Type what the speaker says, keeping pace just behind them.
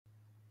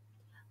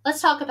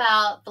Let's talk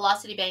about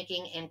velocity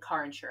banking and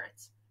car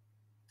insurance.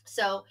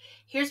 So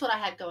here's what I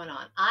had going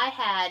on. I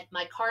had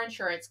my car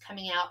insurance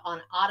coming out on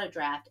auto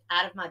draft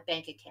out of my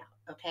bank account.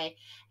 Okay.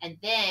 And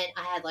then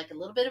I had like a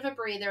little bit of a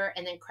breather,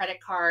 and then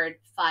credit card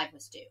five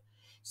was due.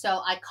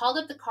 So I called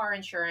up the car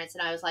insurance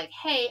and I was like,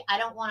 hey, I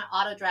don't want to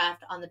auto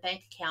draft on the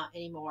bank account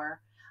anymore.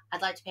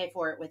 I'd like to pay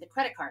for it with a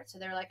credit card. So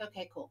they're like,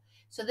 okay, cool.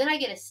 So then I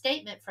get a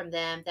statement from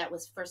them that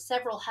was for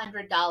several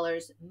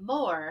 $100s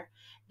more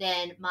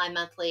than my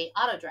monthly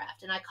auto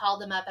draft. And I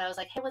called them up and I was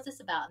like, hey, what's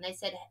this about? And they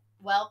said,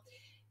 well,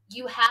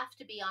 you have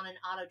to be on an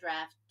auto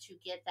draft to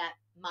get that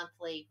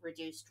monthly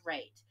reduced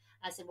rate.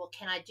 I said, well,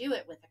 can I do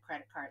it with a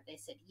credit card? They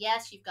said,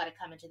 yes, you've got to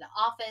come into the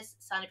office,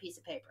 sign a piece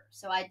of paper.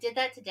 So I did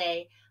that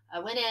today. I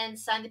went in,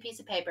 signed the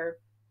piece of paper,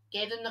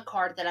 gave them the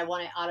card that I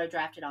wanted auto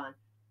drafted on.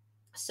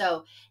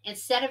 So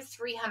instead of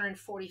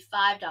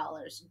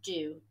 $345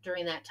 due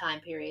during that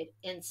time period,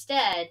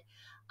 instead,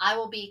 I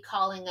will be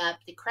calling up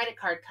the credit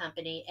card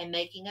company and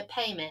making a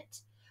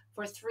payment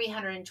for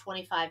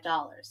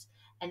 $325.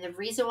 And the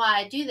reason why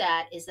I do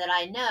that is that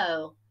I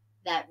know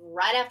that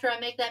right after I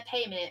make that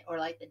payment, or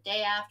like the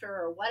day after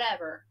or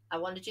whatever, I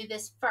want to do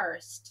this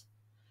first.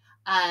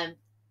 Um,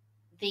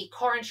 the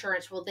car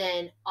insurance will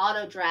then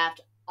auto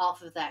draft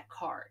off of that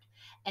card.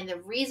 And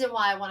the reason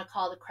why I want to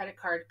call the credit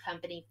card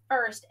company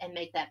first and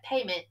make that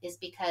payment is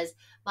because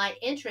my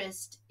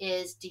interest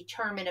is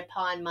determined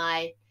upon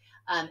my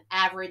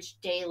average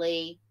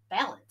daily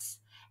balance.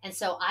 And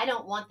so I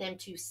don't want them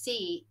to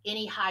see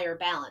any higher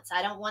balance.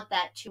 I don't want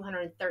that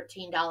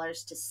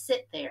 $213 to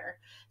sit there.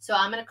 So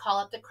I'm going to call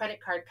up the credit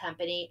card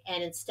company,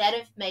 and instead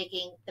of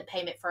making the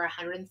payment for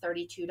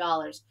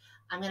 $132,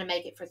 I'm going to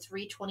make it for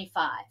 $325,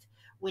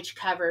 which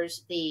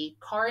covers the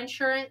car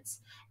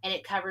insurance and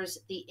it covers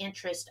the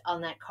interest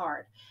on that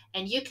card.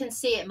 And you can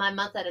see at my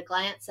month at a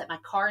glance that my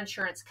car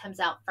insurance comes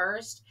out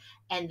first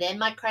and then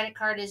my credit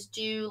card is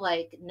due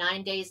like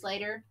 9 days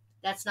later.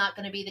 That's not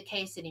going to be the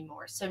case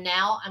anymore. So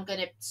now I'm going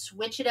to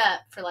switch it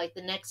up for like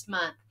the next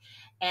month,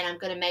 and I'm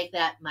going to make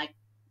that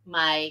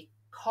my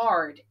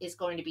card is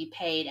going to be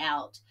paid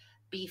out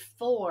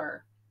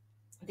before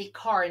the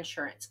car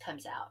insurance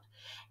comes out.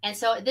 And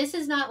so this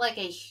is not like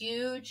a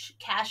huge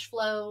cash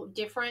flow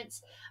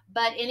difference,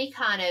 but any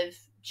kind of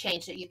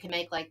change that you can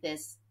make like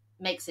this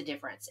makes a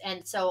difference.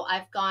 And so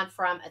I've gone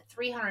from a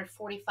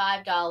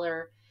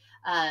 $345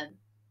 uh,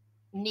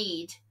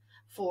 need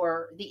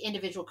for the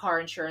individual car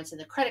insurance and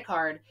the credit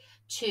card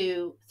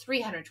to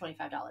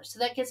 $325. So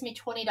that gives me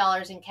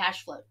 $20 in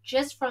cash flow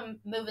just from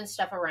moving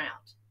stuff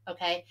around.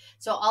 Okay.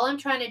 So all I'm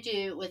trying to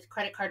do with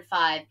credit card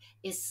five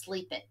is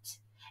sleep it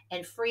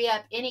and free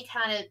up any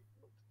kind of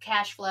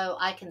cash flow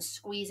I can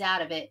squeeze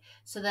out of it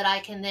so that I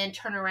can then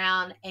turn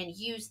around and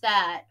use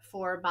that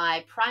for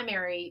my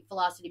primary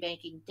velocity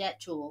banking debt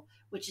tool,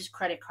 which is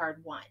credit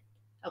card one.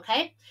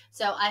 Okay,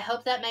 so I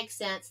hope that makes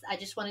sense. I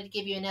just wanted to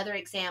give you another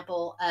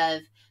example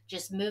of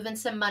just moving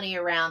some money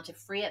around to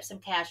free up some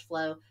cash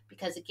flow,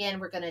 because again,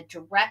 we're going to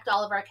direct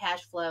all of our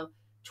cash flow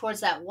towards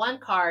that one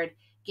card,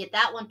 get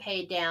that one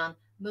paid down,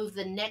 move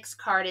the next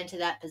card into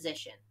that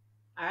position.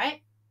 All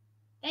right,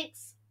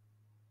 thanks.